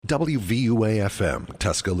WVUA-FM,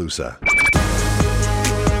 Tuscaloosa.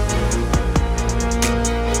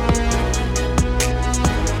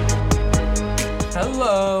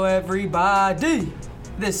 Hello, everybody.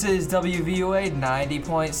 This is WVUA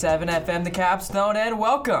 90.7 FM, the Capstone, and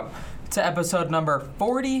welcome to episode number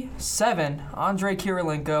 47, Andre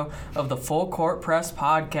Kirilenko of the Full Court Press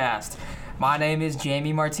Podcast. My name is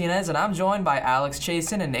Jamie Martinez, and I'm joined by Alex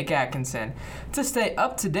Chasen and Nick Atkinson. To stay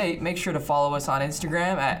up to date, make sure to follow us on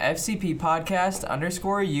Instagram at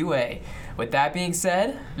FCPpodcast_UA. With that being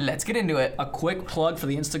said, let's get into it. A quick plug for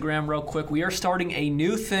the Instagram real quick. We are starting a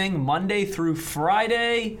new thing Monday through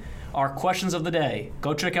Friday, our questions of the day.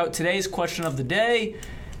 Go check out today's question of the day,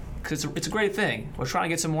 because it's a great thing. We're trying to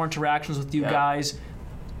get some more interactions with you guys,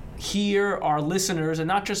 hear our listeners, and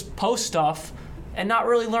not just post stuff and not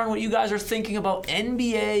really learn what you guys are thinking about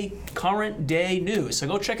NBA current day news. So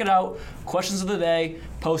go check it out. Questions of the day,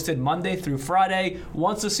 posted Monday through Friday.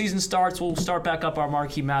 Once the season starts, we'll start back up our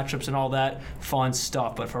marquee matchups and all that fun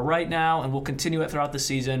stuff. But for right now, and we'll continue it throughout the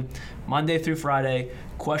season, Monday through Friday,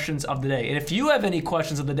 questions of the day. And if you have any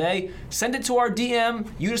questions of the day, send it to our DM.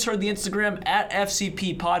 You just heard the Instagram at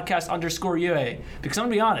FCPpodcast_UA. Because I'm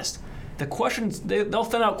going to be honest, the questions, they'll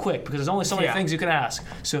thin out quick because there's only so many things you can ask.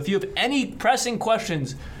 So if you have any pressing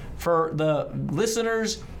questions for the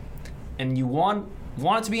listeners and you want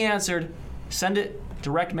it to be answered, send it,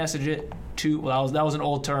 direct message it to, well, that was an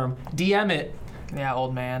old term, DM it. Yeah,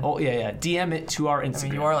 old man. Oh, yeah. DM it to our Instagram. I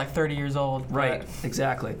mean, you are like 30 years old. Right,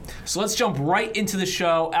 exactly. So let's jump right into the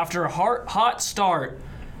show. After a hot start,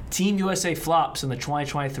 Team USA flops in the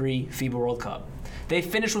 2023 FIBA World Cup. They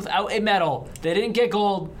finished without a medal. They didn't get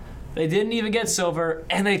gold. They didn't even get silver,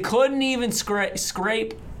 and they couldn't even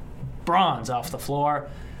scrape bronze off the floor.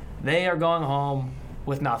 They are going home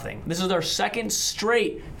with nothing. This is their second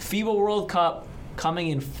straight FIBA World Cup, coming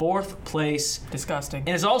in fourth place. Disgusting.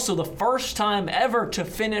 And it's also the first time ever to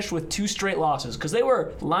finish with two straight losses, because they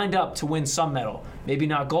were lined up to win some medal. Maybe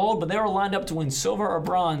not gold, but they were lined up to win silver or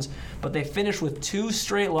bronze, but they finished with two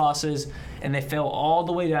straight losses, and they fell all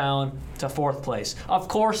the way down to fourth place. Of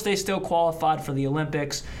course, they still qualified for the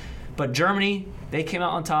Olympics, but Germany, they came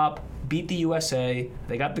out on top, beat the USA.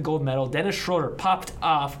 They got the gold medal. Dennis Schroeder popped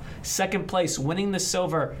off second place, winning the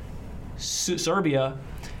silver. Serbia,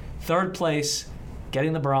 third place,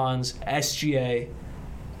 getting the bronze. SGA.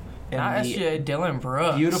 Not SGA, Dylan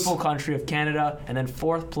Brooks. Beautiful country of Canada. And then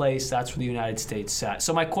fourth place, that's where the United States sat.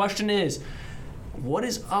 So my question is, what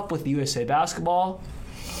is up with USA basketball?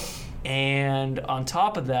 And on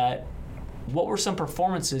top of that, what were some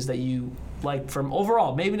performances that you like from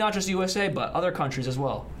overall, maybe not just USA, but other countries as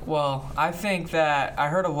well? Well, I think that I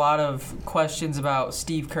heard a lot of questions about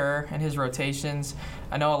Steve Kerr and his rotations.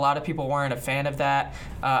 I know a lot of people weren't a fan of that.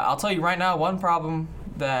 I'll tell you right now, one problem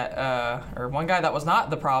that, or one guy that was not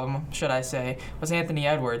the problem, should I say, was Anthony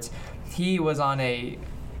Edwards. He was on a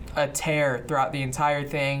tear throughout the entire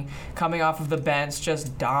thing, coming off of the bench,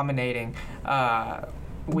 just dominating.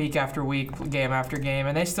 Week after week, game after game,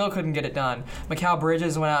 and they still couldn't get it done. Mikal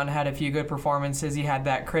Bridges went out and had a few good performances. He had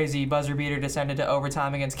that crazy buzzer beater descended to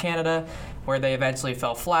overtime against Canada, where they eventually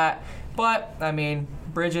fell flat. But, I mean,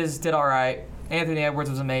 Bridges did all right. Anthony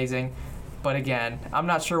Edwards was amazing. But again, I'm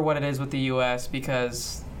not sure what it is with the U.S.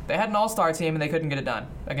 because they had an all-star team and they couldn't get it done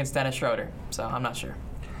against Dennis Schroeder. So I'm not sure.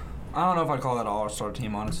 I don't know if I'd call that an all-star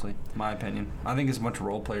team, honestly, in my opinion. I think it's a bunch of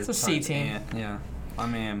role players. It's a C team. Yeah. I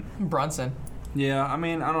mean, Brunson. Yeah, I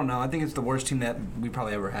mean, I don't know. I think it's the worst team that we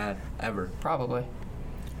probably ever had, ever. Probably.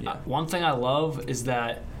 Yeah. One thing I love is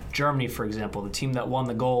that Germany, for example, the team that won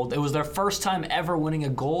the gold, it was their first time ever winning a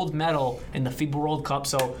gold medal in the FIBA World Cup,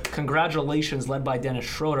 so congratulations, led by Dennis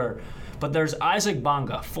Schroeder. But there's Isaac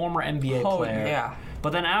Bonga, former NBA player. Yeah.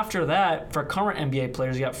 But then after that, for current NBA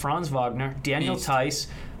players, you got Franz Wagner, Daniel Theis,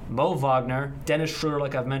 Mo Wagner, Dennis Schroeder,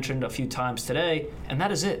 like I've mentioned a few times today, and that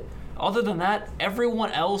is it. Other than that,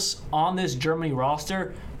 everyone else on this Germany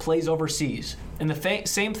roster plays overseas. And the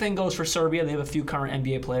same thing goes for Serbia. They have a few current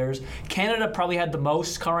NBA players. Canada probably had the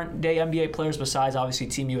most current-day NBA players, besides, obviously,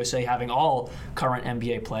 Team USA having all current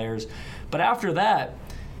NBA players. But after that,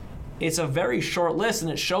 it's a very short list, and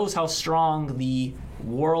it shows how strong the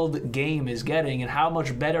world game is getting and how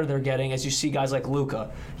much better they're getting as you see guys like Luka,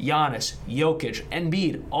 Giannis, Jokic,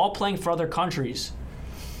 Embiid, all playing for other countries.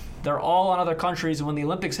 They're all on other countries, and when the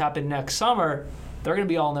Olympics happen next summer, they're going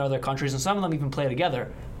to be all in their other countries, and some of them even play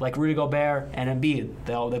together, like Rudy Gobert and Embiid.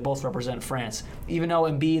 They both represent France. Even though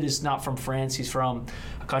Embiid is not from France, he's from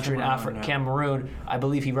a country in Africa, Cameroon. I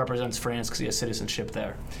believe he represents France because he has citizenship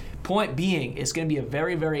there. Point being, it's going to be a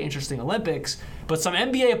very, very interesting Olympics, but some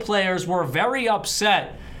NBA players were very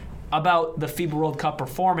upset about the FIBA World Cup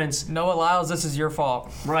performance. Noah Lyles, this is your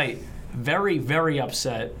fault. Right. Very, very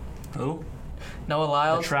upset. Who? Noah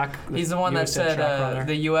Lyles. He's the one that USA track said runner.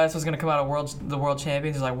 the U.S. was going to come out of the world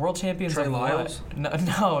champions. He's like, world champions Trey of what? Lyles?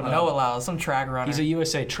 No, Noah Lyles, some track runner. He's a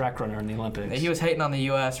USA track runner in the Olympics. He was hating on the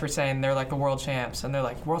U.S. for saying they're like the world champs. And they're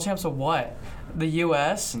like, world champs of what? The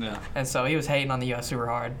U.S.? Yeah. And so he was hating on the U.S. super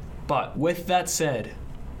hard. But with that said,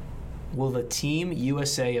 will the Team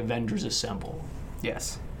USA Avengers assemble?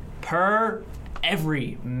 Yes. Per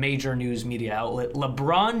every major news media outlet,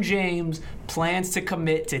 LeBron James plans to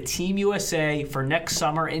commit to Team USA for next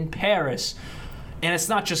summer in Paris. And it's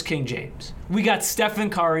not just King James. We got Stephen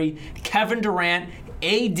Curry, Kevin Durant,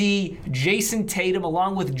 AD, Jason Tatum,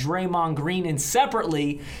 along with Draymond Green, and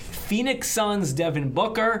separately, Phoenix Suns' Devin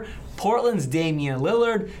Booker, Portland's Damian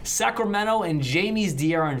Lillard, Sacramento and Jamie's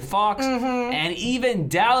De'Aaron Fox, and even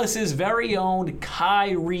Dallas's very own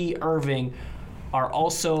Kyrie Irving are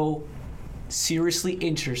also seriously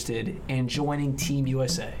interested in joining Team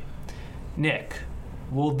USA. Nick,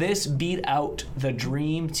 will this beat out the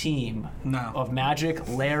dream team of Magic,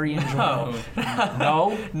 Larry, and Jordan?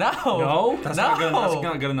 No. That's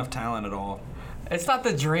not good enough talent at all. It's not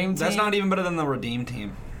the dream team. That's not even better than the Redeem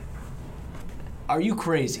team. Are you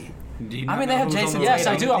crazy? They have Jason Tatum. Yes,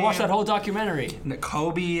 I do. I watched that whole documentary.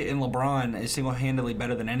 Kobe and LeBron is single-handedly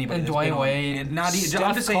better than anybody. And Dwayne Wade. I'm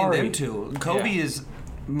just saying them two. Kobe is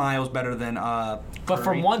miles better than But Curry.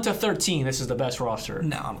 from 1 to 13, this is the best roster.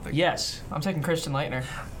 No, I don't think Yes. I'm taking Christian Laettner.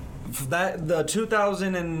 the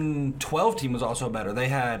 2012 team was also better. They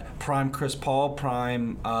had prime Chris Paul,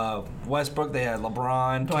 prime Westbrook. They had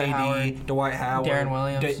LeBron, KD, Dwight Howard, Darren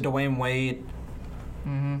Williams, Dwayne Wade.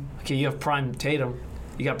 Okay, you have prime Tatum.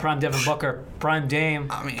 You got prime Devin Booker, prime Dame,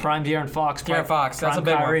 prime De'Aaron Fox. De'Aaron Fox, that's a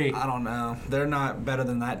big Kyrie. one. I don't know. They're not better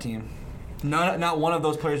than that team. Not one of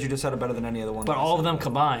those players you just said are better than any other one. But all of them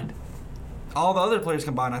combined. All the other players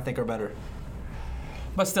combined, I think, are better.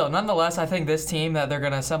 But still, nonetheless, I think this team that they're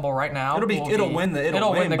going to assemble right now It'll win the but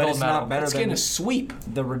gold it's medal. not better It's than going to sweep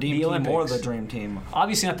the Redeem the team or Olympics. the Dream team.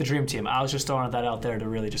 Obviously not the Dream Team. I was just throwing that out there to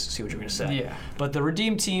really just see what you're going to say. Yeah. But the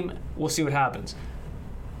Redeem Team, we'll see what happens.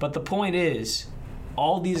 But the point is,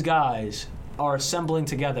 all these guys are assembling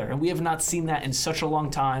together, and we have not seen that in such a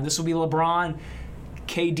long time. This will be LeBron,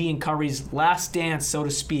 KD, and Curry's last dance, so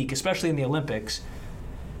to speak, especially in the Olympics.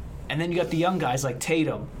 And then you got the young guys like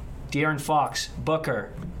Tatum, De'Aaron Fox,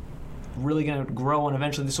 Booker, really going to grow, and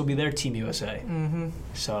eventually this will be their Team USA.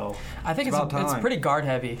 So I think it's pretty guard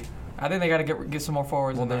heavy. I think they got to get some more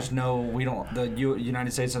forwards. Well, the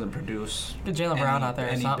United States doesn't produce. Get Jaylen Brown out there.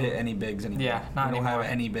 Any bigs anymore. Yeah, not we don't anymore.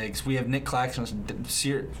 have any bigs. We have Nick Claxton.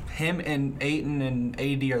 Him and Ayton and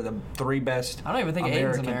AD are the three best. I don't even think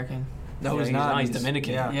Ayton's American. No, he's not. He's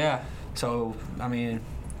Dominican. Yeah. So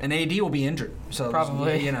and AD will be injured. So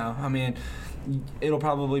probably. It'll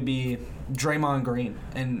probably be Draymond Green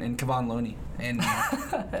and Kevon Looney and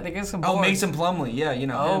they get some boards. Mason Plumlee. Yeah,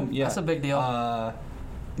 him. Yeah, that's a big deal.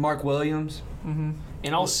 Mark Williams.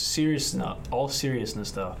 In all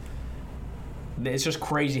seriousness, though, it's just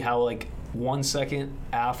crazy how 1 second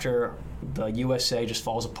after the USA just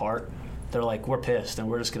falls apart, they're like, we're pissed and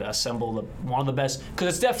we're just gonna assemble one of the best, because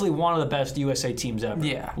it's definitely one of the best USA teams ever.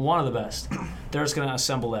 Yeah, one of the best. They're just gonna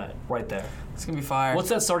assemble that right there. It's gonna be fire. What's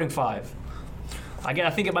that starting five?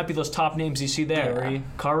 I think it might be those top names you see there.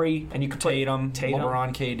 Curry, and you could play Tatum,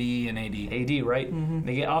 LeBron, KD, and AD. AD, right?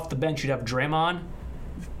 They get off the bench. You'd have Draymond,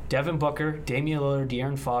 Devin Booker, Damian Lillard,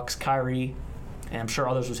 De'Aaron Fox, Kyrie, and I'm sure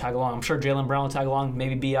others would tag along. I'm sure Jaylen Brown would tag along.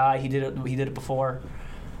 Maybe Bi. He did it before.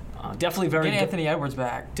 Definitely very. Get Anthony Edwards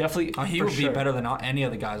back. Definitely. He would be better than any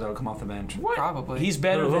of the guys that would come off the bench. What? Probably. He's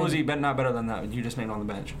better. Who was he? Not better than that you just named on the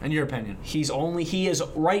bench. In your opinion? He is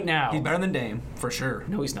right now. He's better than Dame for sure.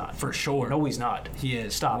 No, he's not. For sure. No, he's not. He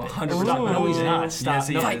is. Stop 100%. it. Stop. No, he's not. Stop. Yes,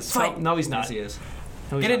 he is. Fight. No, he's not. Yes, he is.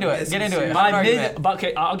 No, he's Get not. into it.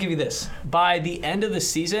 Okay, I'll give you this. By the end of the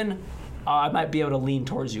season, I might be able to lean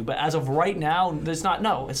towards you. But as of right now, there's not.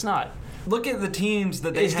 No, it's not. Look at the teams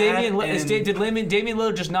that they did Damian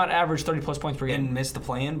Lillard just not average 30-plus points per game? And missed the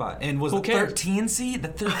play-in, and was Who the cares? 13th seed? The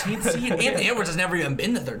 13th seed? Anthony Edwards has never even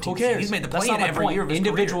been the 13th Who cares? seed. He's made the That's play-in not my every point. year of his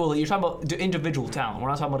Individually, you're talking about individual talent. We're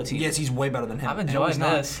not talking about a team. Yes, he's way better than him. I'm enjoying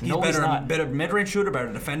this. He's No, he's better, not. better mid-range shooter,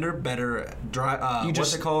 better defender, better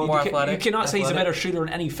what's it called? More athletic. You cannot say he's a Athletic. better shooter in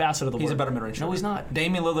any facet of the word. He's a better mid-range shooter. No, he's not.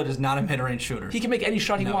 Damian Lillard is not a mid-range shooter. He can make any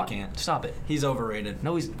shot he No, wants. he can't. Stop it. He's overrated.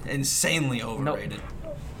 No, he's insanely overrated.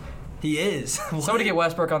 He is. Somebody get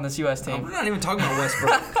Westbrook on this U.S. team. We're not even talking about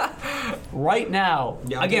Westbrook. Right now,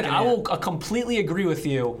 Yeah, again, I will completely agree with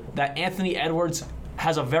you that Anthony Edwards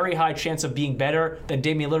has a very high chance of being better than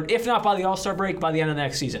Damian Lillard, if not by the All-Star break, by the end of the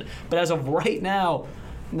next season. But as of right now,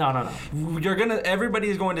 No. Everybody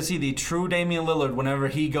is going to see the true Damian Lillard whenever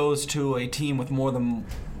he goes to a team with more than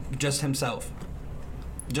just himself.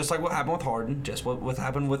 Just like what happened with Harden, just what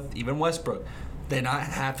happened with even Westbrook. They're not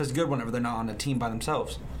half as good whenever they're not on a team by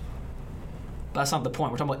themselves. That's not the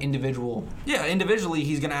point. We're talking about individual. Yeah, individually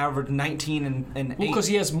he's going to average 19 and 8. Well, because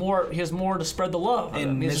he has more to spread the love.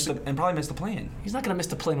 And probably miss the play-in. He's not going to miss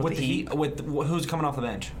the play-in with the Heat. With who's coming off the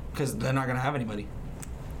bench? Because they're not going to have anybody.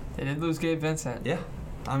 They did lose Gabe Vincent. Yeah.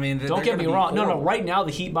 I mean, don't get me wrong. No. Right now,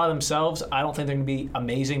 the Heat by themselves, I don't think they're going to be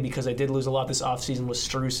amazing because they did lose a lot this offseason with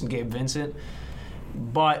Strus and Gabe Vincent.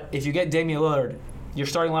 But if you get Damian Lillard, your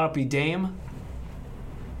starting lineup be Dame,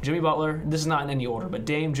 Jimmy Butler. This is not in any order, but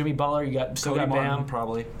Dame, Jimmy Butler. You got Cody Martin, Bam,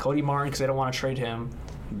 probably Cody Martin because they don't want to trade him.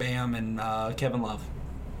 Bam and Kevin Love.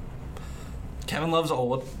 Kevin Love's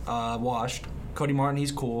old, washed. Cody Martin,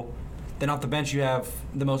 he's cool. Then off the bench, you have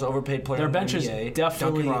the most overpaid player in the NBA. Their bench is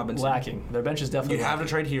definitely lacking. Their bench is definitely. You'd have to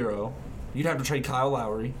trade Hero. You'd have to trade Kyle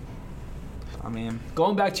Lowry. I mean,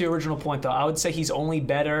 going back to your original point, though, I would say he's only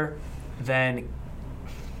better than.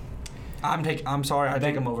 I'm sorry. I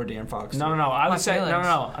take him over De'Aaron Fox. No. I would say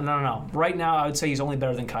no. Right now, I would say he's only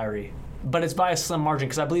better than Kyrie, but it's by a slim margin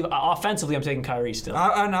because I believe offensively, I'm taking Kyrie still.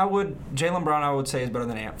 Jaylen Brown, I would say is better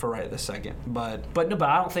than Ant for right this second, but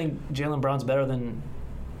I don't think Jaylen Brown's better than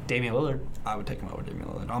Damian Lillard. I would take him over Damian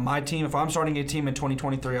Lillard on my team. If I'm starting a team in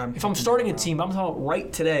 2023, if I'm starting a team, I'm talking about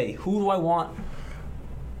right today. Who do I want?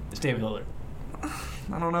 It's Damian Lillard.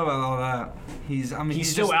 I don't know about all that. He's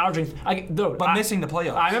still just averaging. Missing the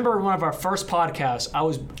playoffs. I remember in one of our first podcasts, I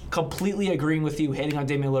was completely agreeing with you, hating on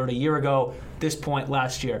Damian Lillard a year ago, this point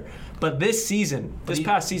last year. But this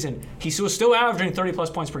past season, he was still averaging 30-plus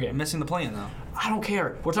points per game. Missing the play-in, though. I don't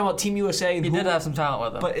care. We're talking about Team USA. He did have some talent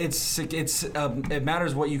with him. But it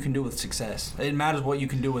matters what you can do with success. It matters what you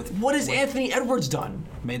can do with. What has Anthony Edwards done?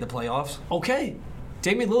 Made the playoffs. Okay.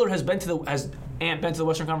 Damian Lillard has been to the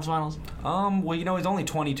Western Conference Finals? Well, he's only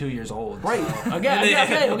 22 years old. Right. So.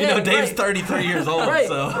 Okay. Dave's 33 years old. Right.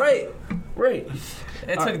 So. Right.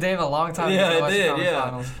 It took Dave a long time to get to the Western Conference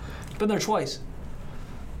Finals. Been there twice.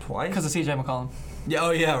 Twice? Because of CJ McCollum. Yeah. Oh,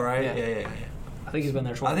 yeah. Right. Yeah. I think he's been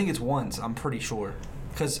there twice. I think it's once. I'm pretty sure.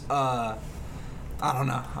 Because I don't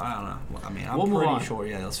know. I mean, I'm pretty sure.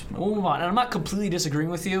 Yeah. We'll move on. And I'm not completely disagreeing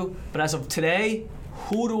with you, but as of today,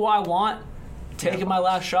 who do I want taking my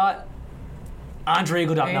last shot? Andre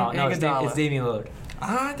Iguodala. No, it's Damian Lillard.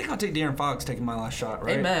 I think I'll take De'Aaron Fox taking my last shot,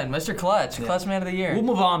 right? Amen. Mr. Clutch. Yeah. Clutch man of the year. We'll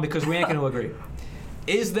move on because we ain't going to agree.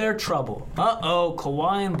 Is there trouble?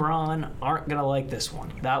 Kawhi and Bron aren't going to like this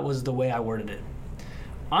one. That was the way I worded it.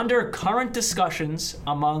 Under current discussions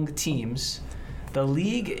among teams, the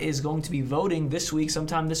league is going to be voting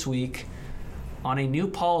sometime this week, on a new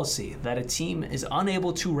policy that a team is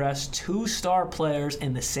unable to rest 2 star players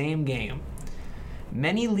in the same game.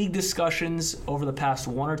 Many league discussions over the past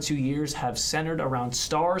 1 or 2 years have centered around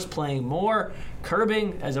stars playing more,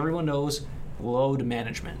 curbing, as everyone knows, load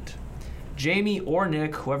management. Jamie or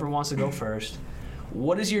Nick, whoever wants to go first,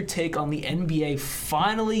 what is your take on the NBA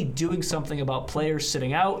finally doing something about players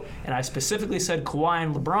sitting out? And I specifically said Kawhi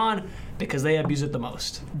and LeBron because they abuse it the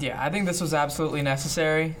most. Yeah, I think this was absolutely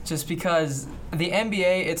necessary just because the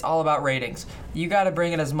NBA, it's all about ratings. You got to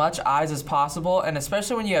bring in as much eyes as possible, and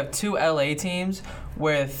especially when you have 2 LA teams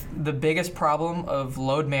with the biggest problem of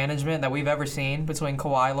load management that we've ever seen between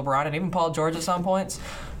Kawhi, LeBron, and even Paul George at some points.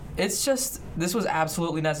 It's just, this was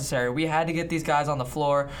absolutely necessary. We had to get these guys on the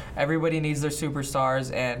floor. Everybody needs their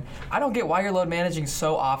superstars, and I don't get why you're load managing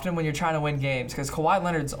so often when you're trying to win games, because Kawhi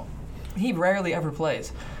Leonard's, he rarely ever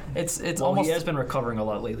plays. It's almost, he has been recovering a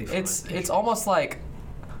lot lately. It's almost like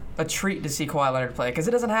a treat to see Kawhi Leonard play, because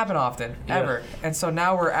it doesn't happen often, ever. And so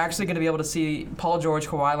now we're actually going to be able to see Paul George,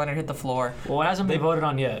 Kawhi Leonard hit the floor. Well, it hasn't been voted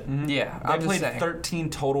on yet. Mm-hmm. Yeah, they played 13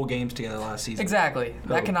 total games together last season. Exactly.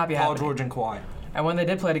 That cannot be happening. Paul George and Kawhi. And when they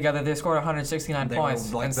did play together, they scored 169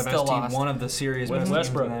 points like and the still best lost. Team, one of the serious with best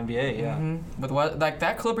Westbrook. teams in the NBA. Yeah. Mm-hmm. With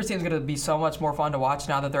that Clippers team is going to be so much more fun to watch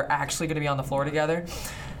now that they're actually going to be on the floor together.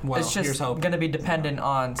 Well, it's just going to be dependent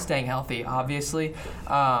on staying healthy, obviously.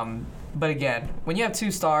 But again, when you have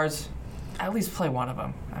 2 stars, at least play one of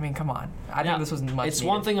them. I mean, come on. I think this was much It's needed.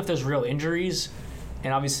 one thing if there's real injuries,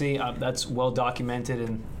 and obviously that's well documented,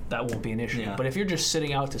 and that won't be an issue. Yeah. But if you're just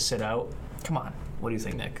sitting out to sit out, come on. What do you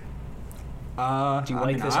think, Nick? Do you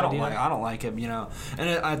like this idea? I don't like it,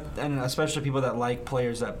 and especially people that like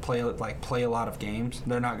players that play a lot of games.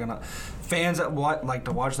 They're not gonna fans that like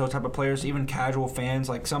to watch those type of players, even casual fans,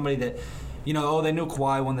 like somebody that they knew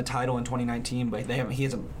Kawhi won the title in 2019, but he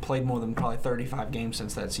hasn't played more than probably 35 games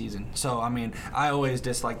since that season. So, I mean, I always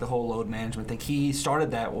disliked the whole load management thing. He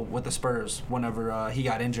started that with the Spurs whenever he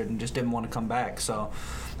got injured and just didn't want to come back. So,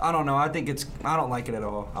 I don't know. I don't like it at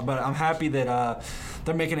all. But I'm happy that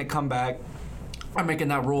they're making it come back. I'm making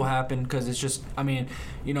that rule happen because it's just, I mean,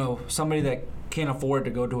 somebody that can't afford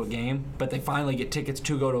to go to a game, but they finally get tickets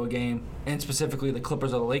to go to a game, and specifically the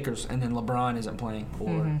Clippers or the Lakers, and then LeBron isn't playing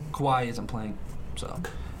or Kawhi isn't playing. So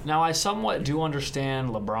now I somewhat do understand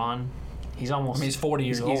LeBron. He's almost. He's 40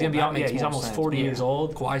 years old. He's gonna be. He's almost 40 years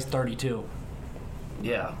old. Kawhi's 32.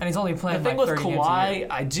 Yeah, and he's only playing. The thing like with 30 games a year. Kawhi,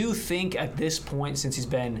 I do think at this point, since he's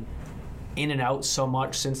been in and out so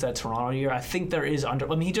much since that Toronto year, I think there is he tears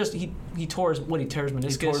meniscus. He tore his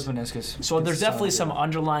meniscus. So there's definitely some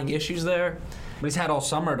underlying issues there. But he's had all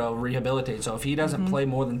summer to rehabilitate. So if he doesn't play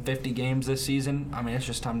more than 50 games this season, I mean, it's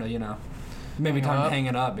just time to, maybe time to hang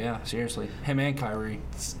it up. Yeah, seriously. Him and Kyrie.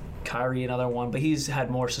 Kyrie, another one, but he's had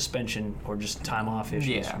more suspension or just time off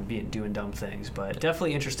issues from doing dumb things. But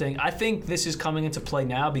definitely interesting. I think this is coming into play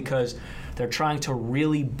now because they're trying to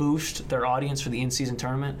really boost their audience for the in-season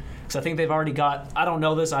tournament. Because I think they've already got, I don't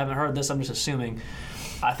know this, I haven't heard this, I'm just assuming.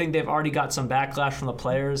 I think they've already got some backlash from the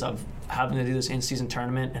players of having to do this in-season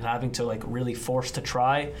tournament and having to really force to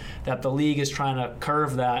try, that the league is trying to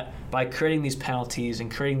curve that by creating these penalties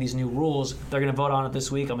and creating these new rules. They're going to vote on it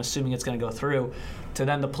this week. I'm assuming it's going to go through to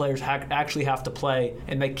then the players actually have to play,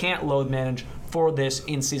 and they can't load manage for this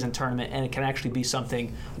in-season tournament, and it can actually be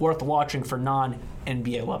something worth watching for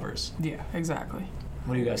non-NBA lovers. Yeah, exactly.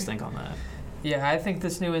 What do you guys think on that? Yeah, I think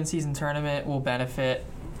this new in-season tournament will benefit,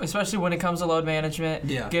 especially when it comes to load management,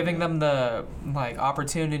 giving them the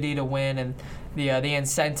opportunity to win and the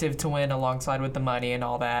incentive to win alongside with the money and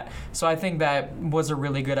all that. So I think that was a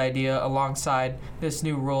really good idea alongside this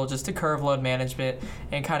new rule, just to curve load management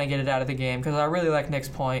and kind of get it out of the game. Because I really like Nick's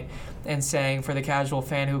point in saying for the casual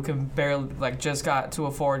fan who can barely just got to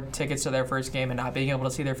afford tickets to their first game and not being able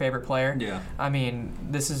to see their favorite player. Yeah. I mean,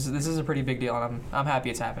 this is a pretty big deal, and I'm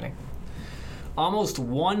happy it's happening. Almost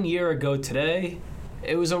 1 year ago today,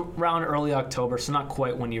 it was around early October, so not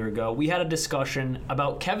quite 1 year ago, we had a discussion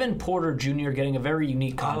about Kevin Porter Jr. getting a very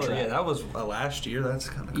unique contract. Oh, yeah, that was last year. That's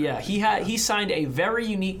kind of crazy. Yeah, he signed a very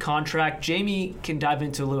unique contract. Jamie can dive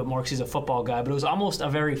into a little bit more because he's a football guy, but it was almost a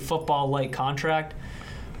very football-like contract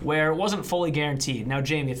where it wasn't fully guaranteed. Now,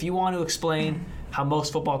 Jamie, if you want to explain how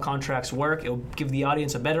most football contracts work, it'll give the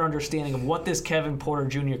audience a better understanding of what this Kevin Porter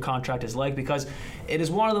Jr. contract is like, because it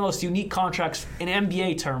is one of the most unique contracts in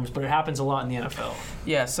NBA terms, but it happens a lot in the NFL.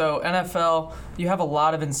 Yeah, so NFL, you have a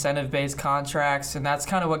lot of incentive-based contracts, and that's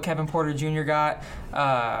kind of what Kevin Porter Jr. got.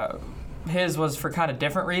 His was for kind of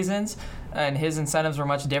different reasons, and his incentives were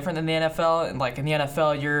much different than the NFL. And in the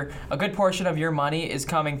NFL, a good portion of your money is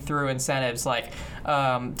coming through incentives.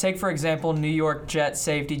 Take for example New York Jets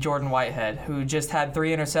safety Jordan Whitehead, who just had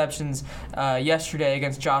 3 interceptions yesterday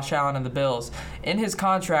against Josh Allen and the Bills. In his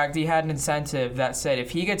contract, he had an incentive that said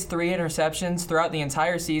if he gets 3 interceptions throughout the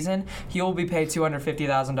entire season, he will be paid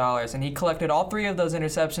 $250,000. And he collected all 3 of those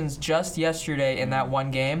interceptions just yesterday in that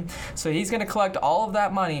one game. So he's going to collect all of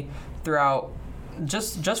that money throughout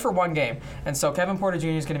just for one game. And so Kevin Porter Jr.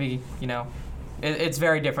 is going to be, it's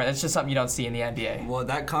very different. It's just something you don't see in the NBA. Well,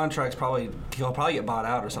 that contract's he'll probably get bought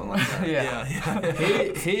out or something like that. Yeah.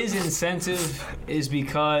 His incentive is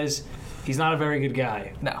because he's not a very good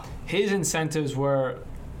guy. No. His incentives were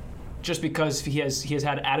just because he has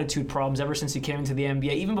had attitude problems ever since he came into the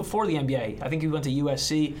NBA, even before the NBA. I think he went to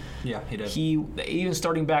USC. Yeah, he did. Even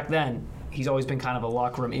starting back then, he's always been kind of a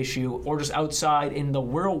locker room issue or just outside in the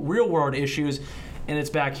real world issues, and it's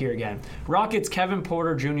back here again. Rockets Kevin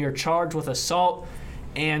Porter Jr. charged with assault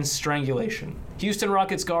and strangulation. Houston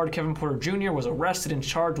Rockets guard Kevin Porter Jr. was arrested and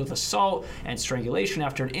charged with assault and strangulation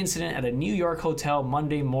after an incident at a New York hotel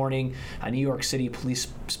Monday morning. A New York City police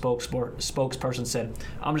spokesperson said,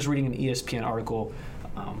 I'm just reading an ESPN article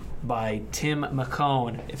by Tim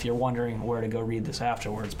McCone, if you're wondering where to go read this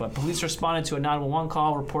afterwards. But police responded to a 911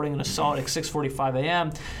 call reporting an assault at 6:45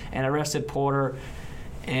 a.m. and arrested Porter,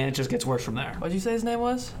 and it just gets worse from there. What did you say his name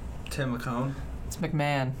was? Tim McCone. It's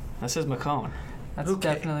McMahon. That says McCone. That's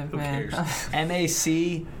definitely McMahon. McMahon.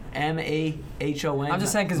 I'm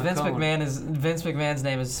just saying because Vince McMahon's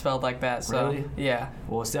name is spelled like that. So really? Yeah.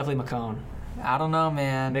 Well, it's definitely McCone. I don't know,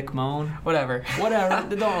 man. McMahon. Whatever.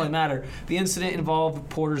 It don't really matter. The incident involved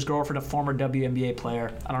Porter's girlfriend, a former WNBA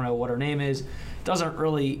player. I don't know what her name is. Doesn't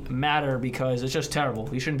really matter because it's just terrible.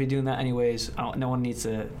 You shouldn't be doing that anyways. No one needs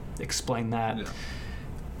to explain that. Yeah.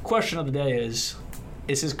 Question of the day is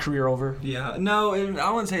his career over? Yeah. No,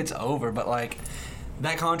 I wouldn't say it's over, but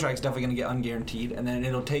that contract's definitely going to get unguaranteed, and then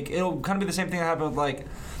it'll kind of be the same thing that happened with, like,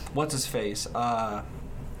 what's his face?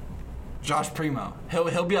 Josh Primo.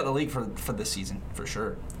 He'll be out of the league for this season, for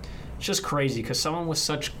sure. It's just crazy because someone with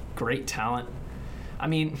such great talent, I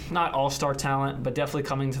mean, not all-star talent, but definitely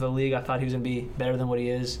coming to the league, I thought he was going to be better than what he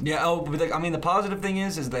is. Yeah, but the positive thing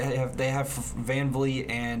is they have Van Vliet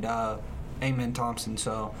and Amen Thompson,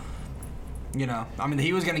 so,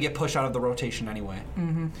 he was going to get pushed out of the rotation anyway,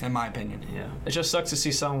 in my opinion. Yeah. It just sucks to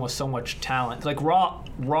see someone with so much talent. Like,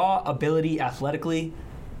 raw ability athletically,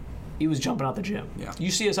 he was jumping out the gym. Yeah. You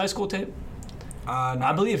see his high school tape?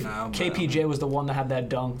 I believe KPJ was the one that had that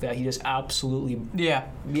dunk that he just absolutely... Yeah.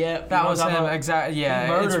 Yeah. That was him, exactly.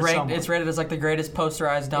 Yeah. It's rated as, like, the greatest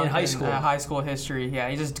posterized dunk in high school history. Yeah,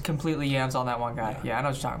 he just completely yams on that one guy. Yeah, I know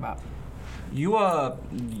what you're talking about.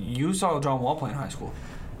 You saw John Wall play in high school.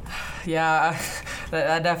 Yeah,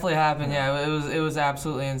 that definitely happened. Yeah, it was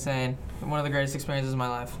absolutely insane. One of the greatest experiences of my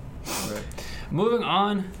life. Right. Moving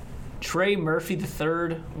on, Trey Murphy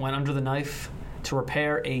III went under the knife to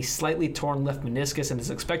repair a slightly torn left meniscus and is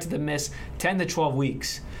expected to miss 10 to 12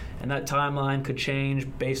 weeks. And that timeline could change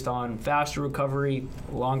based on faster recovery,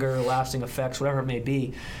 longer lasting effects, whatever it may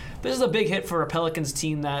be. This is a big hit for a Pelicans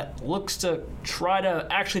team that looks to try to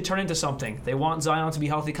actually turn into something. They want Zion to be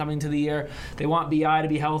healthy coming into the year. They want B.I. to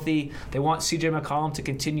be healthy. They want C.J. McCollum to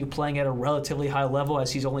continue playing at a relatively high level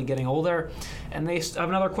as he's only getting older. And they have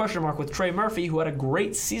another question mark with Trey Murphy, who had a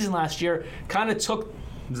great season last year, kind of took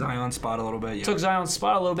Zion's spot a little bit. Yeah. Took Zion's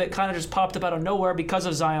spot a little bit, kind of just popped up out of nowhere because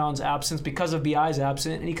of Zion's absence, because of B.I.'s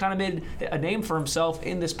absence, and he kind of made a name for himself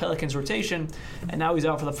in this Pelicans rotation, and now he's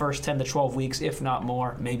out for the first 10 to 12 weeks, if not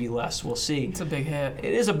more, maybe less. We'll see. It's a big hit.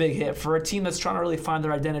 It is a big hit for a team that's trying to really find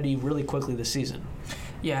their identity really quickly this season.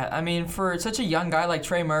 Yeah, I mean, for such a young guy like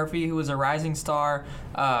Trey Murphy, who was a rising star,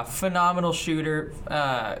 phenomenal shooter,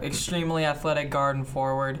 extremely athletic guard and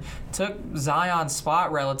forward, took Zion's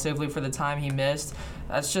spot relatively for the time he missed.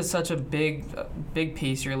 That's just such a big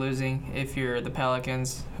piece you're losing if you're the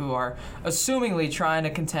Pelicans, who are assumingly trying to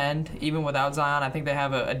contend even without Zion. I think they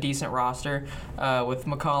have a decent roster with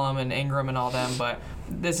McCollum and Ingram and all them, but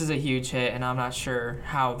this is a huge hit, and I'm not sure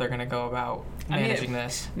how they're going to go about managing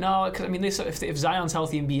this. No, because if Zion's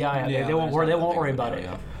healthy in BI, they won't worry about it.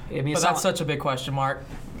 I mean, but that's such a big question mark.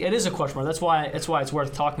 It is a question mark. That's why it's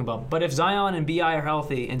worth talking about. But if Zion and BI are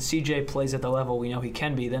healthy and CJ plays at the level we know he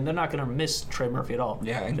can be, then they're not going to miss Trey Murphy at all.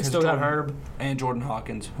 Yeah, and they still got Herb and Jordan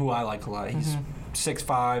Hawkins, who I like a lot. He's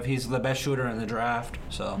 6'5". He's the best shooter in the draft.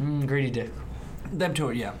 So greedy dick. Them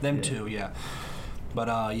two, yeah.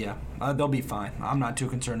 But they'll be fine. I'm not too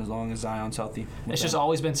concerned as long as Zion's healthy. It's just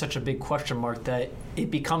always been such a big question mark that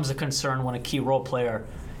it becomes a concern when a key role player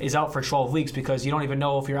is out for 12 weeks because you don't even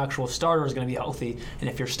know if your actual starter is going to be healthy. And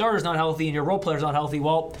if your starter's not healthy and your role player's not healthy,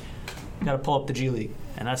 well, you got to pull up the G League.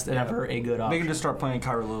 And that's never a good option. They can just start playing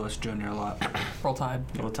Kyra Lewis Jr. a lot. Roll Tide.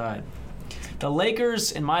 Roll Tide. The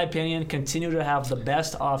Lakers, in my opinion, continue to have the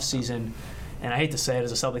best offseason. And I hate to say it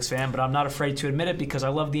as a Celtics fan, but I'm not afraid to admit it because I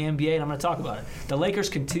love the NBA and I'm going to talk about it. The Lakers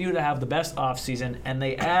continue to have the best offseason, and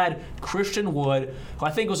they add Christian Wood, who I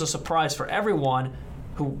think was a surprise for everyone,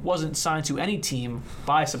 who wasn't signed to any team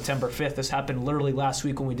by September 5th. This happened literally last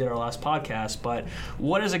week when we did our last podcast. But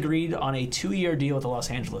Wood has agreed on a 2-year deal with the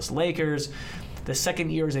Los Angeles Lakers. The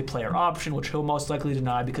second year is a player option, which he'll most likely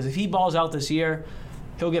deny because if he balls out this year,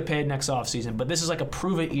 he'll get paid next offseason. But this is like a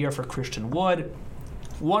prove-it year for Christian Wood.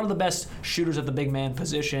 One of the best shooters at the big man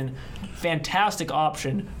position. Fantastic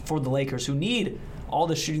option for the Lakers, who need all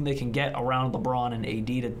the shooting they can get around LeBron and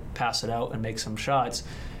AD to pass it out and make some shots.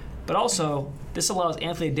 But also, this allows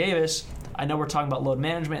Anthony Davis, I know we're talking about load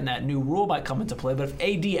management and that new rule might come into play, but if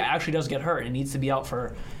AD actually does get hurt and needs to be out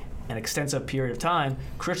for an extensive period of time,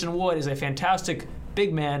 Christian Wood is a fantastic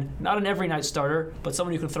big man, not an every night starter, but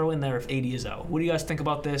someone you can throw in there if AD is out. What do you guys think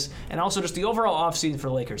about this? And also just the overall offseason for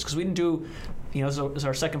the Lakers, because we didn't do, this is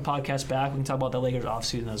our second podcast back. We can talk about the Lakers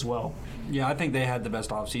offseason as well. Yeah, I think they had the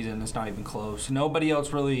best offseason. It's not even close. Nobody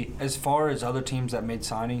else really, as far as other teams that made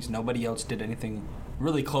signings, nobody else did anything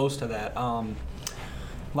really close to that.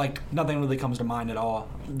 Nothing really comes to mind at all.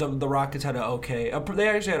 The Rockets had they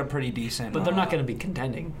actually had a pretty decent. But they're not going to be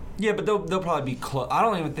contending. Yeah, but they'll probably be close. I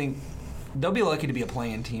don't even think they'll be lucky to be a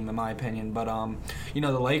play-in team, in my opinion. But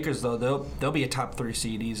the Lakers though, they'll be a top 3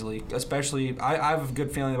 seed easily. Especially, I have a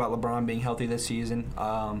good feeling about LeBron being healthy this season.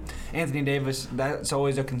 Anthony Davis, that's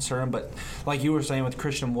always a concern. But like you were saying with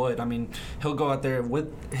Christian Wood, I mean, he'll go out there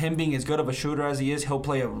with him being as good of a shooter as he is. He'll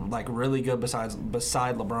play really good beside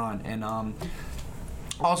LeBron and.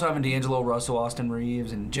 Also having D'Angelo Russell, Austin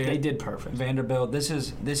Reeves, and they did perfect. Vanderbilt. This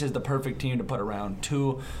is the perfect team to put around.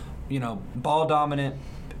 Two, ball dominant,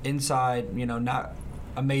 inside. Not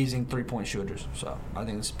amazing three-point shooters. So I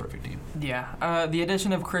think this is a perfect team. Yeah. The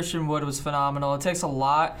addition of Christian Wood was phenomenal. It takes a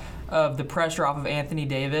lot of the pressure off of Anthony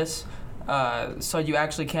Davis. So you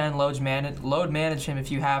actually can load manage him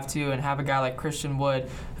if you have to, and have a guy like Christian Wood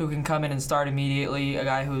who can come in and start immediately, a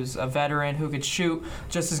guy who's a veteran who could shoot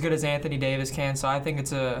just as good as Anthony Davis can. So I think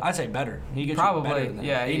it's I'd say better. He could probably, shoot better than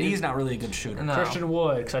yeah. He's not really a good shooter. No. Christian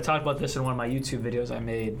Wood, because I talked about this in one of my YouTube videos I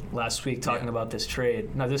made last week talking about this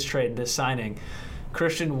signing.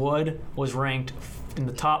 Christian Wood was ranked in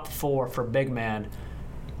the top 4 for big man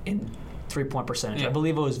in three-point percentage. Yeah. I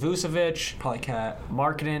believe it was Vucevic, Probably Cat.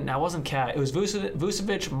 Markkanen. No, it wasn't Cat. It was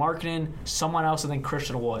Vucevic, Markkanen, someone else, and then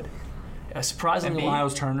Christian Wood. Surprisingly,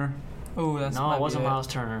 Miles Turner. Ooh, that's no, it wasn't Miles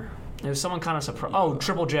Turner. It was someone kind of surprised. Oh,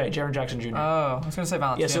 Triple J, Jaren Jackson Jr. Oh, I was gonna say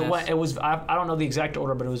Valanciunas. Yeah, so it was. I don't know the exact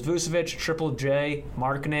order, but it was Vucevic, Triple J,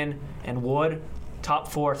 Markkanen, and Wood. Top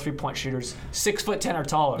 4 3-point shooters, 6'10" or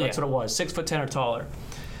taller. That's what it was. 6'10" or taller,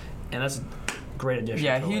 and that's a great addition.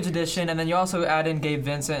 Yeah, huge addition. And then you also add in Gabe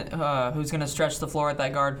Vincent, who's going to stretch the floor at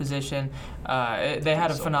that guard position. They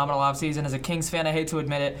had a phenomenal offseason. As a Kings fan, I hate to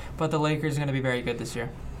admit it, but the Lakers are going to be very good this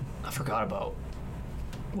year. I forgot about.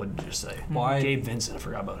 What did you say? Why? Gabe Vincent. I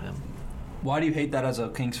forgot about him. Why do you hate that as a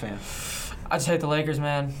Kings fan? I just hate the Lakers,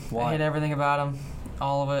 man. Why? I hate everything about them,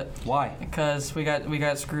 all of it. Why? Because we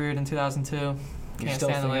got screwed in 2002. Can't still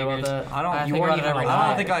stand the thinking about Lakers. that? I think about it every night.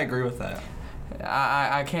 don't think I agree with that.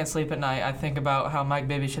 I can't sleep at night. I think about how Mike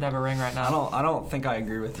Bibby should have a ring right now. I don't think I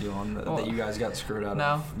agree with you on that you guys got screwed out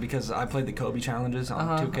of. Because I played the Kobe challenges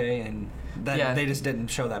on 2K and they just didn't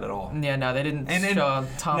show that at all. Yeah, no, they didn't show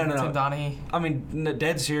Tim Donaghy. I mean,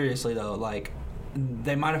 dead seriously though, like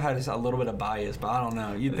they might have had a little bit of bias, but I don't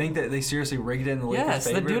know. You'd think that they seriously rigged it in the Lakers'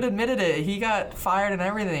 favor? Yes, the dude admitted it. He got fired and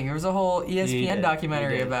everything. There was a whole ESPN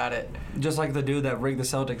documentary about it. Just like the dude that rigged the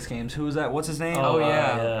Celtics games. Who was that? What's his name? Oh,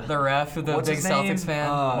 yeah. The ref, the What's big his name? Celtics fan.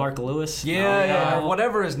 Mark Lewis. Yeah,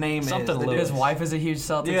 whatever his name Something is. Lewis. His wife is a huge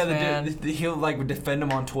Celtics fan. Dude, he'll like defend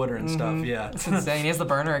him on Twitter and stuff. Yeah, It's insane. He has the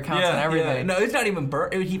burner accounts and everything. Yeah. No, it's not even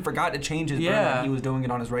he forgot to change his burner. He was doing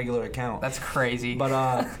it on his regular account. That's crazy.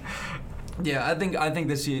 But yeah, I think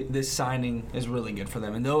this signing is really good for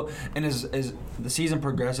them. And as the season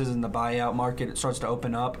progresses and the buyout market it starts to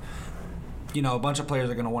open up, a bunch of players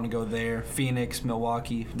are going to want to go there. Phoenix,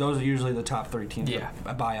 Milwaukee, those are usually the top 3 teams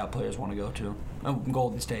that buyout players want to go to.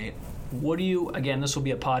 Golden State. What do you, again, this will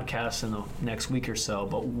be a podcast in the next week or so,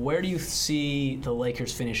 but where do you see the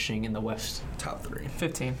Lakers finishing in the West? Top 3.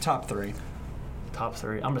 15. Top 3. Top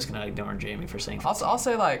 3. I'm just going to ignore Jamie for saying 15. I'll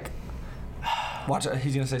say like... Watch,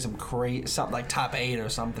 he's going to say something like top 8 or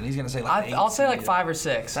something. He's going to say like 8. I'll say like 5 or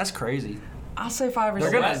 6. That's crazy. I'll say 5 or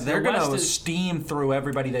 6. They're gonna steam through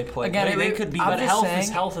everybody they play. Again, they could be. I'm But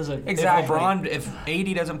just health is a exactly. If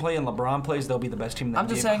AD doesn't play and LeBron plays, they'll be the best team in the I'm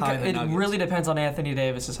just saying it Nuggets. really depends on Anthony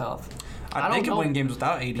Davis's health. They can win games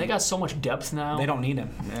without AD. They got so much depth now. They don't need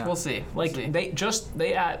him. Yeah. We'll see.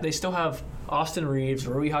 They still have Austin Reeves,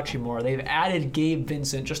 Rui Hachimura. They've added Gabe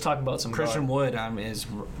Vincent. Just talking about some Christian Wood is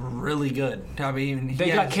really good. I mean,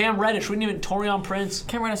 they got Cam Reddish. We didn't even Torian Prince.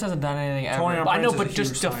 Cam Reddish hasn't done anything ever. I know, but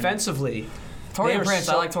just defensively. Torian Prince,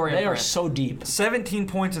 I like Torian Prince. They are so deep. 17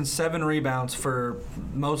 points and 7 rebounds for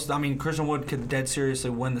most. I mean, Christian Wood could dead seriously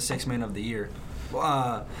win the 6th Man of the Year.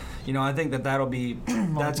 I think that'll be.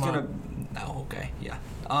 That's gonna. Oh, okay, yeah.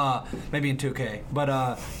 Maybe in 2K,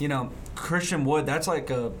 but Christian Wood. That's like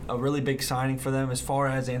a really big signing for them as far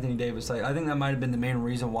as Anthony Davis. I think that might have been the main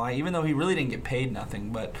reason why, even though he really didn't get paid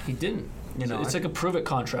nothing, but he didn't. It's like a prove it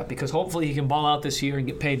contract because hopefully he can ball out this year and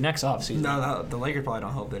get paid next offseason. No, the Lakers probably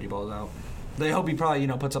don't hope that he balls out. They hope he probably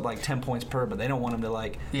puts up like 10 points per, but they don't want him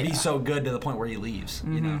to be so good to the point where he leaves.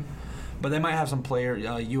 But they might have some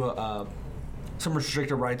some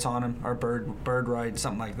restricted rights on him or bird rights,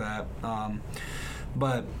 something like that.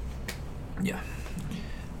 But yeah,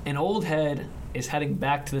 an old head is heading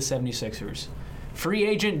back to the 76ers. Free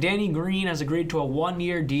agent Danny Green has agreed to a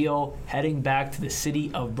 1-year deal heading back to the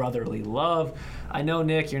city of brotherly love. I know,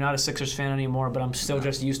 Nick, you're not a Sixers fan anymore, but I'm still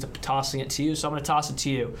just used to tossing it to you, so I'm going to toss it to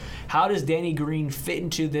you. How does Danny Green fit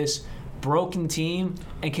into this broken team,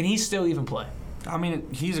 and can he still even play? I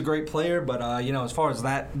mean, he's a great player, but, as far as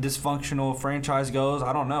that dysfunctional franchise goes,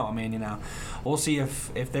 I don't know. I mean, we'll see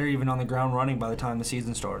if they're even on the ground running by the time the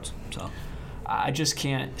season starts. So, I just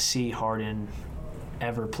can't see Harden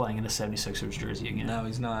ever playing in a 76ers jersey again. No,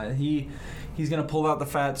 he's not. He's gonna pull out the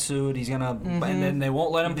fat suit. He's gonna, and then they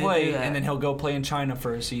won't let him play, and then he'll go play in China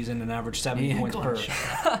for a season and average 70 points per.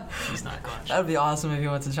 He's not going. That would be awesome if he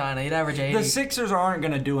went to China. He'd average 80. The Sixers aren't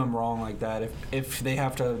gonna do him wrong like that. If they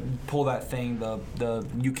have to pull that thing, the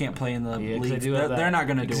you can't play in the league. They're not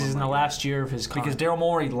gonna do him. He's in the last year of his contract. Because Daryl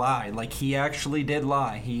Morey lied. Like, he actually did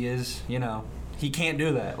lie. He is, he can't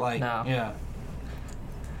do that. Like, no. Yeah.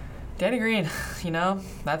 Danny Green,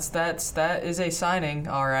 that is a signing,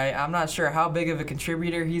 all right. I'm not sure how big of a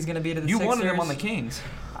contributor he's going to be to the Sixers. You wanted him on the Kings.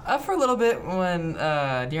 For a little bit when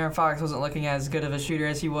De'Aaron Fox wasn't looking as good of a shooter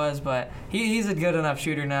as he was, but he's a good enough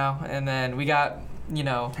shooter now. And then we got,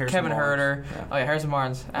 Kevin Huerter. Yeah. Oh, yeah, Harrison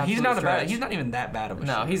Barnes. He's not even that bad of a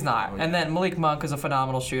shooter. No, he's not. And then Malik Monk is a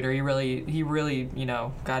phenomenal shooter. He really,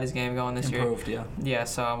 got his game going this year. Improved, yeah. Yeah,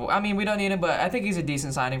 so, we don't need him, but I think he's a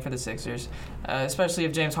decent signing for the Sixers, especially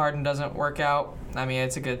if James Harden doesn't work out.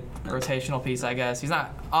 It's a good rotational piece, I guess. He's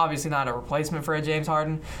obviously not a replacement for a James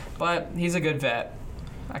Harden, but he's a good vet.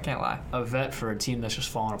 I can't lie. A vet for a team that's just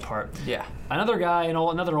falling apart. Yeah. Another guy,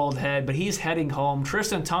 another old head, but he's heading home.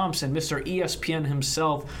 Tristan Thompson, Mr. ESPN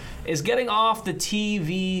himself, is getting off the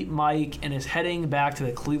TV mic and is heading back to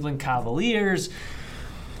the Cleveland Cavaliers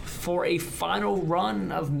for a final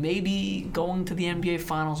run of maybe going to the NBA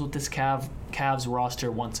Finals with this Cavs roster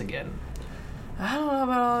once again. I don't know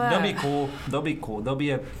about all that. They'll be cool. They'll be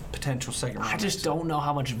a potential second round. I just don't know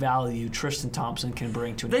how much value Tristan Thompson can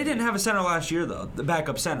bring to an They NBA. didn't have a center last year, though. The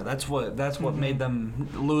backup center. That's what made them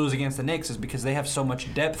lose against the Knicks, is because they have so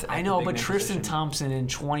much depth. I know, but Tristan Thompson in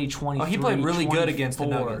 2023, he played really good against the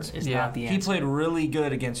Nuggets. Is not the answer. He played really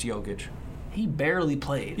good against Jokic. He barely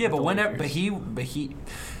played. Yeah, but he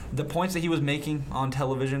the points that he was making on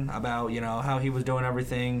television about how he was doing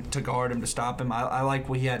everything to guard him, to stop him, I like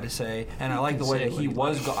what he had to say, and I like the way that he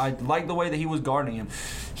was. I like the way that he was guarding him.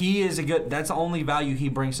 He is a good. That's the only value he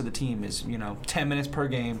brings to the team is 10 minutes per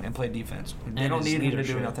game and play defense. They don't need him to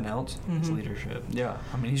do nothing else. His leadership. Yeah,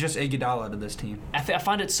 he's just Iguodala to this team. I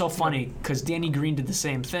find it so funny because Danny Green did the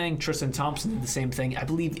same thing. Tristan Thompson did the same thing. I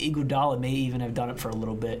believe Iguodala may even have done it for a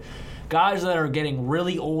little bit. Guys that are getting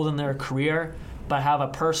really old in their career but have a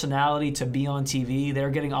personality to be on TV, they're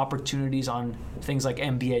getting opportunities on things like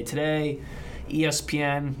NBA Today,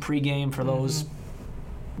 ESPN, pregame for those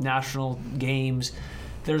national games.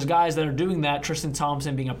 There's guys that are doing that, Tristan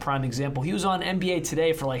Thompson being a prime example. He was on NBA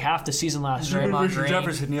Today for like half the season last year. Draymond Green.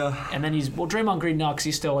 Jefferson, yeah. And then Draymond Green now because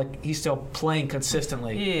he's still playing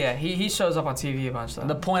consistently. Yeah, he shows up on TV a bunch though.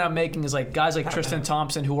 The point I'm making is like guys like Tristan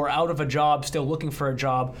Thompson who are out of a job, still looking for a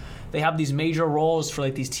job. They have these major roles for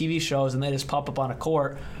like these TV shows and they just pop up on a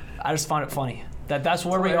court. I just find it funny. That's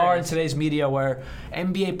where we are in today's media, where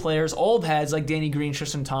NBA players, old heads like Danny Green,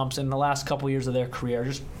 Tristan Thompson, in the last couple years of their career,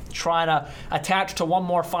 just trying to attach to one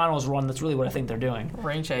more finals run. That's really what I think they're doing.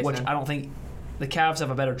 Ring chasing. Which I don't think the Cavs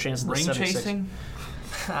have a better chance than the 76ers. Ring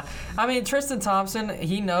chasing? Tristan Thompson,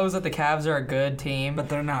 he knows that the Cavs are a good team. But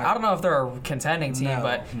they're not. I don't know if they're a contending team,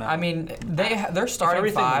 their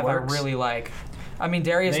starting five I really like.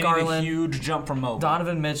 Darius Garland. Need a huge jump from Mobley.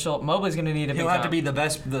 Donovan Mitchell. Mobley's going to need a big jump. He'll have to be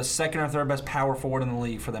the second or third best power forward in the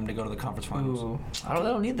league for them to go to the conference finals. Ooh. They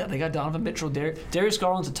don't need that. They got Donovan Mitchell. Darius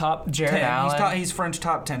Garland's a top Jared 10. Allen. He's French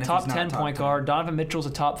top 10. Top 10 point guard. Donovan Mitchell's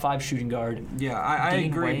a top 5 shooting guard. Yeah, I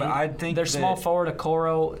agree, but I think their small forward,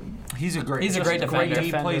 Okoro. He's a great defender.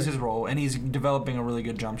 He plays his role, and he's developing a really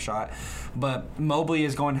good jump shot. But Mobley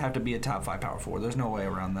is going to have to be a top 5 power forward. There's no way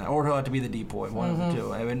around that. Or he'll have to be the decoy, one of the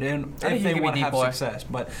two. And if they want to have success.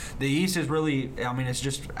 But the East is really, it's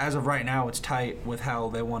just, as of right now, it's tight with how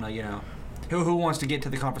they want to, who wants to get to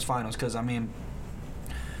the conference finals. Because,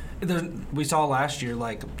 we saw last year,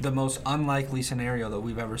 like, the most unlikely scenario that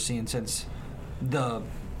we've ever seen since the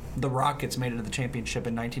Rockets made it to the championship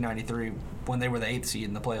in 1993 when they were the 8th seed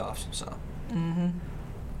in the playoffs. So,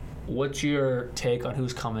 What's your take on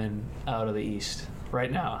who's coming out of the East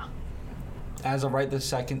right now? As of right this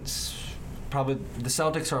second, probably the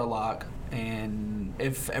Celtics are a lock, and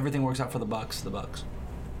if everything works out for the Bucks, the Bucks.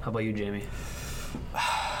 How about you, Jamie?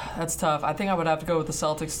 That's tough. I think I would have to go with the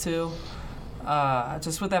Celtics too.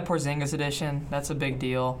 Just with that Porzingis addition, that's a big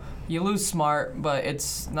deal. You lose Smart, but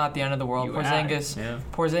it's not the end of the world.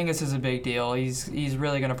 Porzingis is a big deal. He's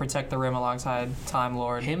really going to protect the rim alongside Time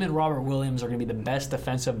Lord. Him and Robert Williams are going to be the best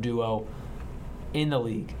defensive duo in the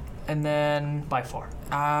league. And then by far.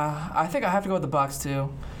 I think I have to go with the Bucks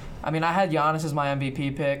too. I had Giannis as my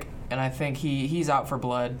MVP pick, and I think he's out for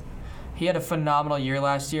blood. he had a phenomenal year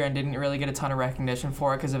last year and didn't really get a ton of recognition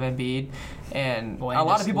for it because of Embiid. And a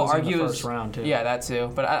lot of people argue the first round too. Yeah, that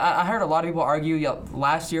too. But I heard a lot of people argue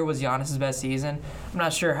last year was Giannis' best season. I'm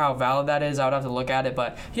not sure how valid that is. I would have to look at it.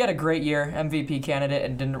 But he had a great year, MVP candidate,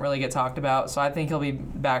 and didn't really get talked about. So I think he'll be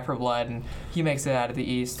back for blood, and he makes it out of the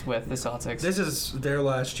East with the Celtics. This is their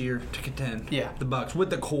last year to contend. Yeah. The Bucks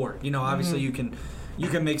with the core. Obviously you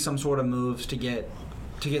can make some sort of moves to get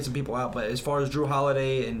some people out. But as far as Drew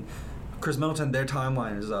Holiday and Chris Middleton, their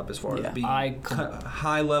timeline is up as far as being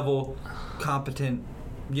high level, competent,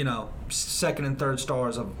 second and third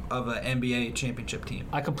stars of an NBA championship team.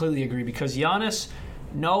 I completely agree because Giannis,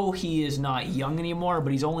 no, he is not young anymore,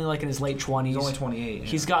 but he's only like in his late 20s. He's only 28. Yeah.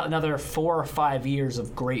 He's got another 4 or 5 years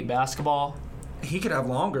of great basketball. He could have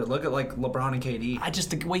longer. Look at like LeBron and KD.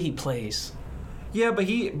 The way he plays. Yeah, but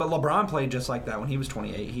LeBron played just like that when he was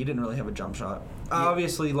 28. He didn't really have a jump shot. Yeah.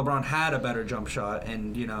 Obviously, LeBron had a better jump shot,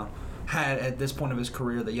 and had at this point of his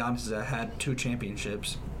career that Giannis has had 2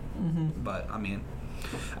 championships. Mm-hmm. But I mean,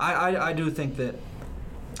 I do think that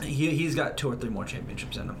he's got 2 or 3 more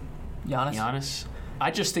championships in him. Giannis. I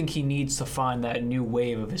just think he needs to find that new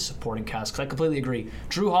wave of his supporting cast. Because I completely agree.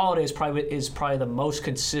 Drew Holiday is probably the most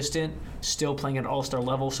consistent, still playing at all-star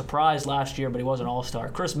level. Surprised last year, but he was an all-star.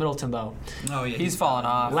 Chris Middleton, though. Oh yeah, he's fallen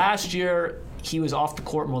off. Last year, he was off the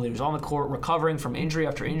court more than he was on the court, recovering from injury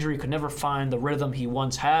after injury. Could never find the rhythm he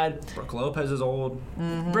once had. Brook Lopez is old.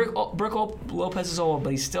 Mm-hmm. Brook Lopez is old, but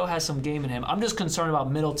he still has some game in him. I'm just concerned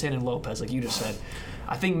about Middleton and Lopez, like you just said.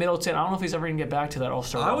 I think Middleton, I don't know if he's ever going to get back to that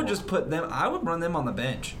all-star level. I would just I would run them on the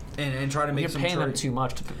bench and try to make some You're paying them too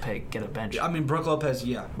much to get a bench. I mean, Brook Lopez,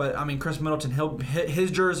 yeah. But, I mean, Chris Middleton,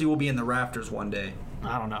 his jersey will be in the rafters one day.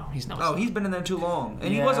 I don't know. He's not. Oh, he's been in there too long,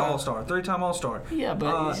 and he was an all-star, 3-time all-star. Yeah,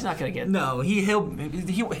 but he's not gonna get. No,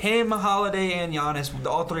 him, Holiday, and Giannis,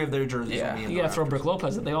 all 3 of their jerseys. Yeah, will be in you the gotta throw rafters. Brook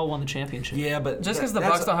Lopez. They all won the championship. Yeah, but just because the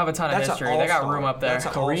Bucks don't have a ton of history, they got room up there. That's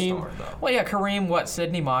Kareem. Well, yeah, Kareem.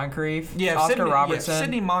 Sidney Moncrief. Yeah, Oscar Robertson. Yeah,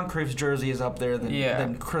 Sidney Moncrief's jersey is up there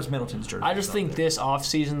than Chris Middleton's jersey. I just think this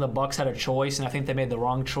offseason the Bucks had a choice, and I think they made the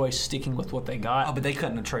wrong choice sticking with what they got. Oh, but they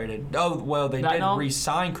couldn't have traded. Oh, well, they did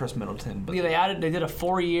re-sign Chris Middleton. But yeah, they did a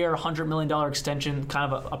 4-year, $100 million extension,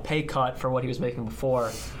 kind of a pay cut for what he was making before.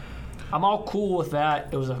 I'm all cool with that.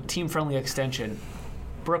 It was a team-friendly extension.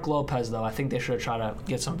 Brook Lopez, though, I think they should have tried to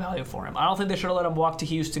get some value for him. I don't think they should have let him walk to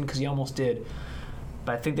Houston because he almost did.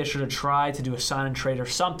 But I think they should have tried to do a sign and trade or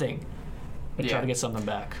something and try to get something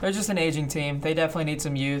back. They're just an aging team. They definitely need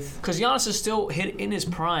some youth. Because Giannis is still in his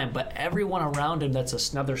prime, but everyone around him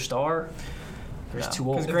that's another star, they're just too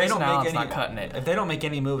old. Because Grayson Allen's not cutting it. If they don't make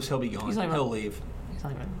any moves, he'll be gone. He'll leave. He's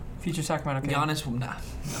not even... Future Sacramento King. Giannis,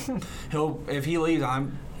 no. If he leaves,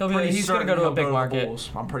 he's going to go to a big market.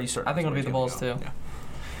 I'm pretty certain. I think it'll be the Bulls too. Yeah.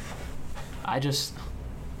 I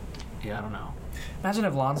don't know. Imagine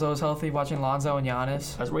if Lonzo was healthy, watching Lonzo and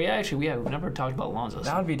Giannis. We've never talked about Lonzo.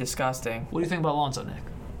 That would be disgusting. What do you think about Lonzo, Nick?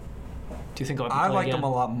 Do you think he'll ever play again? I liked him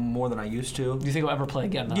a lot more than I used to. Do you think he'll ever play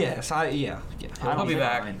again, though? Yes, He'll be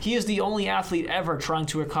back. He is the only athlete ever trying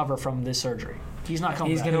to recover from this surgery. He's not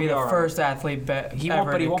coming back. He's going to be the first athlete he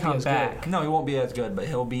won't be as back. good. No, he won't be as good, but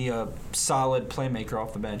he'll be a solid playmaker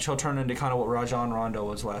off the bench. He'll turn into kind of what Rajon Rondo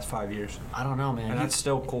was the last 5 years. I don't know, man. And that's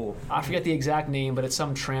still cool. I forget the exact name, but it's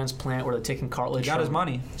some transplant where they're taking cartilage. He got his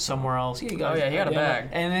money somewhere else. He got a bag.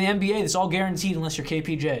 And in the NBA, it's all guaranteed unless you're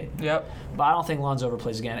KPJ. Yep. But I don't think Lonzo ever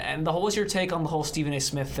plays again. And what's your take on the whole Stephen A.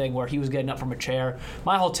 Smith thing where he was getting up from a chair?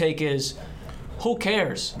 My whole take is, who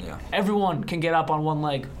cares? Yeah. Everyone can get up on one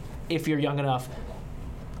leg if you're young enough.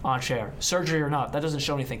 On a chair, surgery or not, that doesn't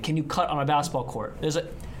show anything. Can you cut on a basketball court?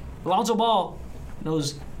 Lonzo Ball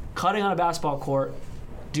knows cutting on a basketball court,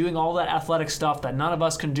 doing all that athletic stuff that none of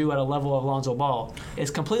us can do at a level of Lonzo Ball. It's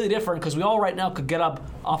completely different because we all right now could get up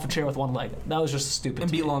off a chair with one leg. That was just stupid.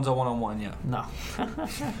 And beat Lonzo one-on-one, yeah. No,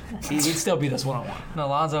 he'd still beat us one-on-one. No,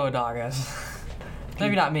 Lonzo would dog us.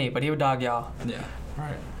 Maybe not me, but he would dog y'all. Yeah,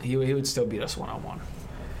 right. He would still beat us one-on-one.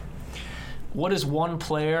 What is one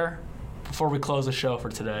player? Before we close the show for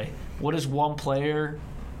today, what is one player,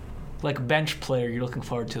 like bench player, you're looking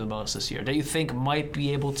forward to the most this year that you think might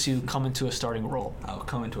be able to come into a starting role? Oh,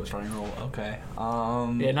 come into a starting role, okay.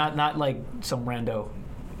 Yeah, not like some rando.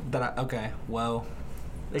 Okay, well,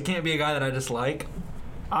 it can't be a guy that I just like.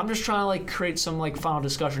 I'm just trying to create some final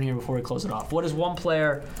discussion here before we close it off. What is one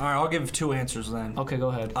player? All right, I'll give 2 answers then. Okay, go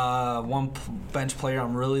ahead. One bench player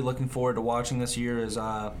I'm really looking forward to watching this year is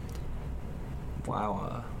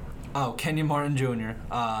Kenyon Martin Jr.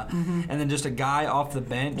 And then just a guy off the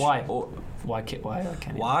bench. Why? Why can't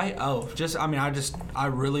he? Why? Oh, I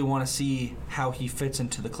really want to see how he fits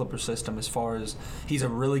into the Clippers system. As far as he's a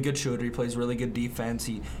really good shooter, he plays really good defense.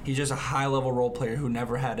 He's just a high level role player who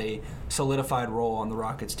never had a solidified role on the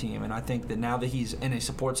Rockets team. And I think that now that he's in a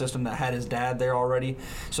support system that had his dad there already,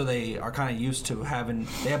 so they are kind of used to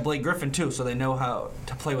they have Blake Griffin too, so they know how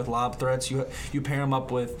to play with lob threats. You pair him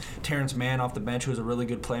up with Terrence Mann off the bench, who's a really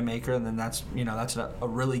good playmaker, and then that's a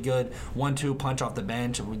really good 1-2 punch off the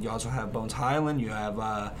bench. You also have Bones Highland, you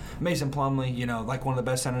have Mason Plumlee, like one of the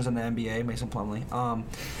best centers in the NBA, Mason Plumlee.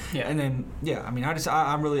 And then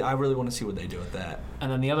I really want to see what they do with that.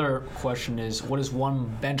 And then the other question is, what is one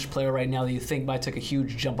bench player right now that you think might take a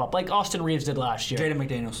huge jump up, like Austin Reeves did last year? Jaden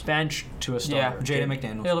McDaniels. Bench to a starter. Yeah, Jaden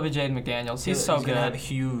McDaniels. It'll be Jaden McDaniels. He's so good. Gonna have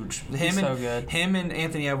huge. He's so good. Him and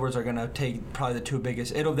Anthony Edwards are gonna take probably the two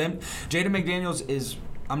biggest. Jaden McDaniels is.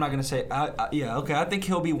 I'm not going to say, I think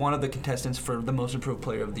he'll be one of the contestants for the most improved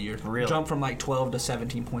player of the year. Really? Jump from like 12 to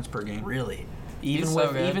 17 points per game. Really?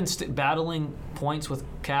 Even battling points with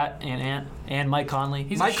Kat and Ant and Mike Conley.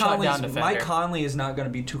 Mike Conley is not going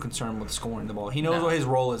to be too concerned with scoring the ball. He knows what his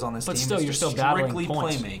role is on this team. But still, you're still battling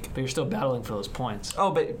points. Playmake. But you're still battling for those points.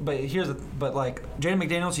 Oh, but like Jaden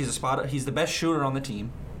McDaniels, he's the best shooter on the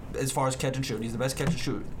team. As far as catch and shoot, he's the best catch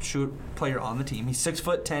and shoot player on the team. He's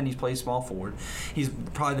 6'10". He plays small forward. He's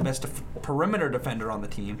probably the best perimeter defender on the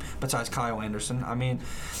team, besides Kyle Anderson. I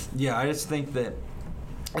just think that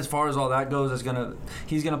as far as all that goes,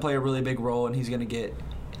 he's gonna play a really big role, and he's gonna get,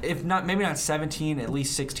 if not maybe not 17, at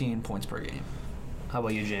least 16 points per game. How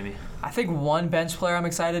about you, Jamie? I think one bench player I'm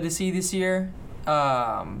excited to see this year.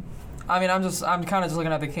 I'm kind of just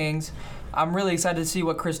looking at the Kings. I'm really excited to see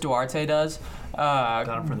what Chris Duarte does. Got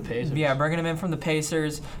him from the Pacers. Yeah, bringing him in from the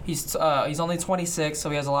Pacers. He's only 26, so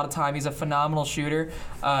he has a lot of time. He's a phenomenal shooter.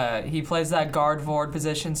 He plays that guard forward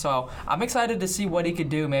position, so I'm excited to see what he could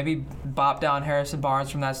do. Maybe bop down Harrison Barnes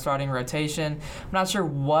from that starting rotation. I'm not sure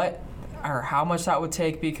what or how much that would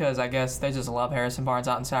take, because I guess they just love Harrison Barnes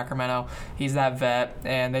out in Sacramento. He's that vet,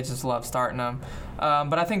 and they just love starting him.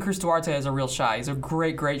 But I think Chris Duarte has a real shot. He's a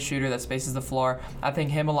great shooter that spaces the floor. I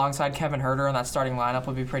think him alongside Kevin Huerter on that starting lineup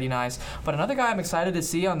would be pretty nice. But another guy I'm excited to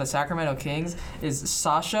see on the Sacramento Kings is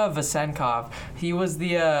Sasha Vesenkov. He was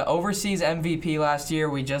the overseas MVP last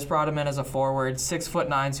year. We just brought him in as a forward,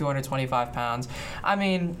 6'9", 225 pounds.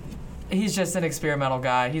 He's just an experimental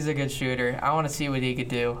guy. He's a good shooter. I want to see what he could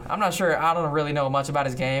do. I'm not sure. I don't really know much about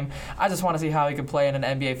his game. I just want to see how he could play in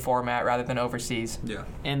an NBA format rather than overseas. Yeah.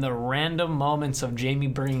 And the random moments of Jamie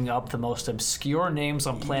bringing up the most obscure names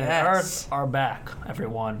on planet Earth are back,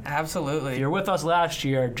 everyone. Absolutely. If you're with us last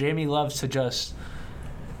year, Jamie loves to just,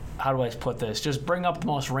 how do I put this? Just bring up the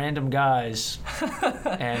most random guys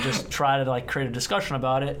and just try to create a discussion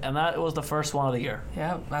about it. And that was the first one of the year.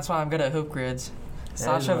 Yeah, that's why I'm good at hoop grids.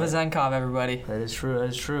 Sasha Vesenkov, everybody. That is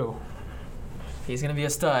true. He's going to be a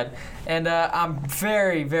stud. And I'm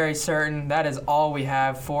very, very certain that is all we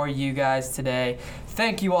have for you guys today.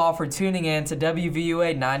 Thank you all for tuning in to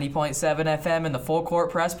WVUA 90.7 FM and the Full Court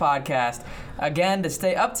Press Podcast. Again, to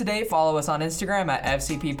stay up to date, follow us on Instagram at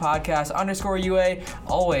FCP Podcast _UA.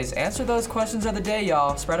 Always answer those questions of the day,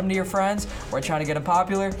 y'all. Spread them to your friends. We're trying to get them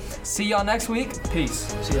popular. See y'all next week.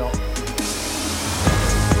 Peace. See y'all.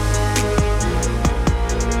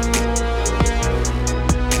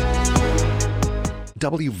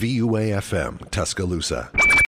 WVUA FM, Tuscaloosa.